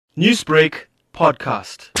Newsbreak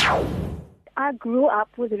Podcast. I grew up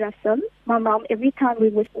with Rassam. My mom, every time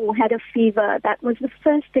we had a fever, that was the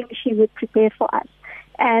first thing she would prepare for us.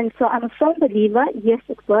 And so I'm a firm believer, yes,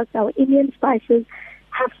 it works. Our Indian spices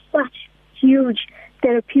have such huge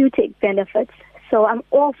therapeutic benefits. So I'm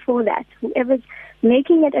all for that. Whoever's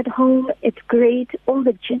making it at home, it's great. All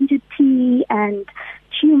the ginger tea and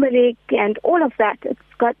tumeric and all of that, it's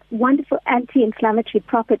got wonderful anti-inflammatory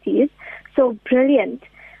properties. So brilliant.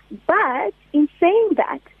 But in saying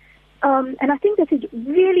that, and I think this is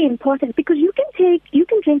really important because you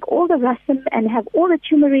can drink all the Rassam and have all the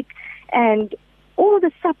turmeric and all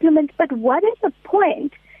the supplements, but what is the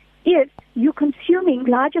point if you're consuming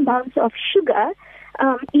large amounts of sugar,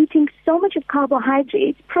 eating so much of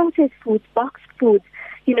carbohydrates, processed foods, boxed foods?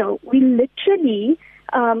 You know, we literally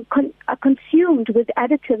are consumed with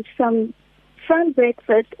additives from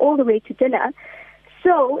breakfast all the way to dinner.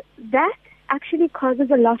 So that actually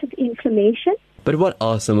causes a lot of inflammation. But what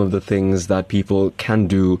are some of the things that people can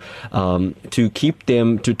do to keep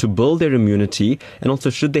them, to build their immunity, and also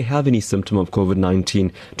should they have any symptom of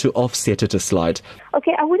COVID-19 to offset it a slight?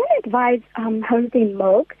 Okay, I wouldn't advise haldi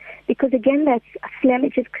milk because, again, that's phlegm.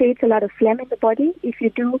 It just creates a lot of phlegm in the body. If you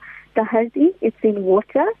do the haldi, it's in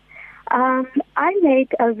water. I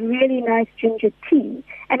make a really nice ginger tea.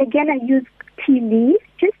 And again, I use tea leaves.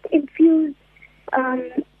 Just infuse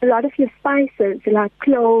a lot of your spices like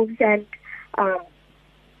cloves and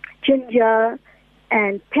ginger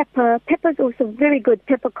and pepper. Pepper is also very good.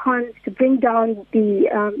 Peppercorns to bring down the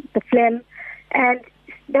phlegm. And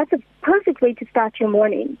that's a perfect way to start your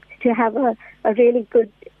morning, to have a really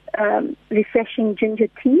good, refreshing ginger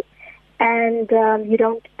tea. And you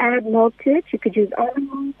don't add milk to it. You could use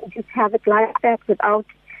almond milk or just have it like that without,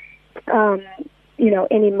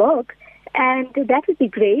 any milk. And that would be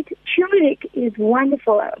great. Turmeric is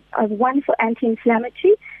wonderful, a wonderful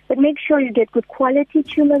anti-inflammatory, but make sure you get good quality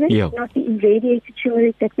turmeric, not the irradiated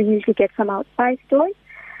turmeric that we usually get from our spice stores.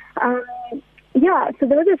 So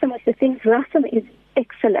those are some of the things. Rassam is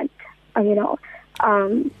excellent,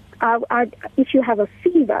 if you have a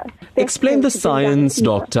fever. Explain the science,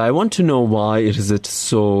 doctor. I want to know why is it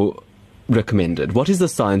so recommended. What is the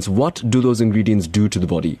science? What do those ingredients do to the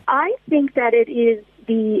body? I think that it is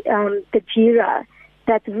the jeera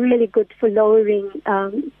that's really good for lowering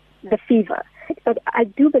the fever. But I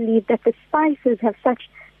do believe that the spices have such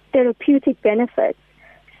therapeutic benefits.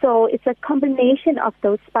 So it's a combination of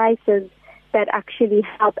those spices that actually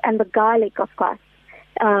help, and the garlic, of course,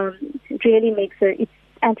 really makes it's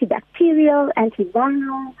antibacterial,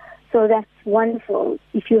 antiviral. So that's wonderful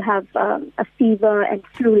if you have a fever and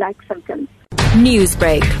flu-like symptoms.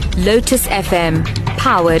 Newsbreak, Lotus FM,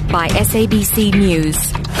 powered by SABC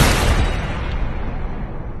News.